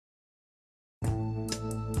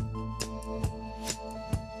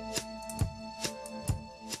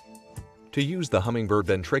To use the Hummingbird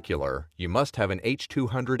Ventricular, you must have an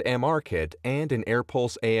H200 MR kit and an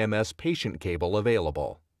AirPulse AMS patient cable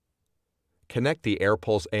available. Connect the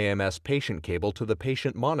AirPulse AMS patient cable to the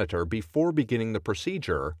patient monitor before beginning the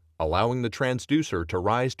procedure, allowing the transducer to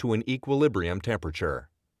rise to an equilibrium temperature.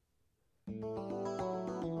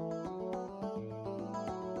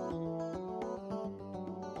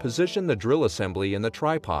 Position the drill assembly in the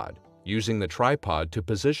tripod, using the tripod to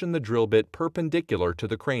position the drill bit perpendicular to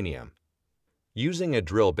the cranium. Using a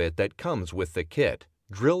drill bit that comes with the kit,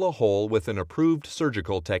 drill a hole with an approved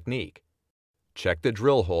surgical technique. Check the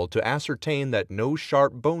drill hole to ascertain that no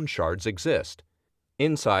sharp bone shards exist.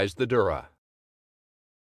 Incise the dura.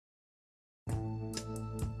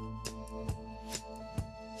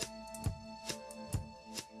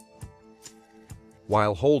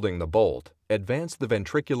 While holding the bolt, advance the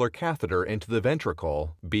ventricular catheter into the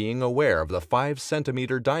ventricle, being aware of the 5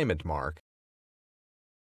 cm diamond mark,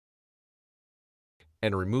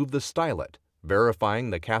 and remove the stylet, verifying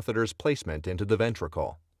the catheter's placement into the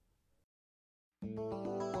ventricle.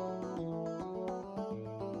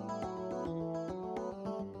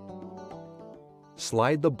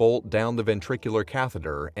 Slide the bolt down the ventricular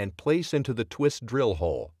catheter and place into the twist drill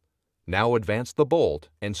hole. Now advance the bolt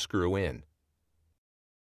and screw in.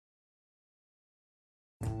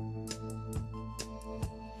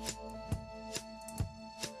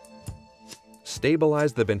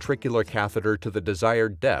 Stabilize the ventricular catheter to the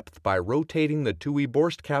desired depth by rotating the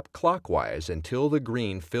Tuohy-Borst cap clockwise until the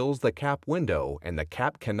green fills the cap window and the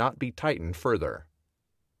cap cannot be tightened further.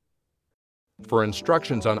 For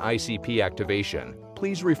instructions on ICP activation,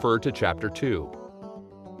 please refer to Chapter 2.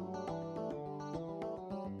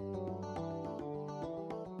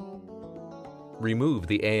 Remove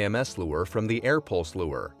the AMS lure from the AirPulse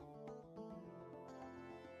lure.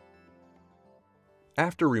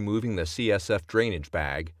 After removing the CSF drainage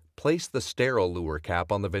bag, place the sterile lure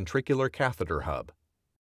cap on the ventricular catheter hub.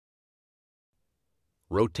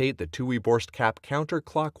 Rotate the Tuohy-Borst cap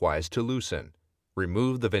counterclockwise to loosen.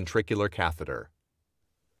 Remove the ventricular catheter.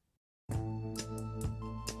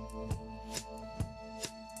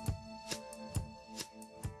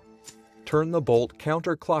 Turn the bolt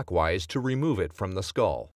counterclockwise to remove it from the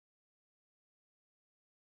skull.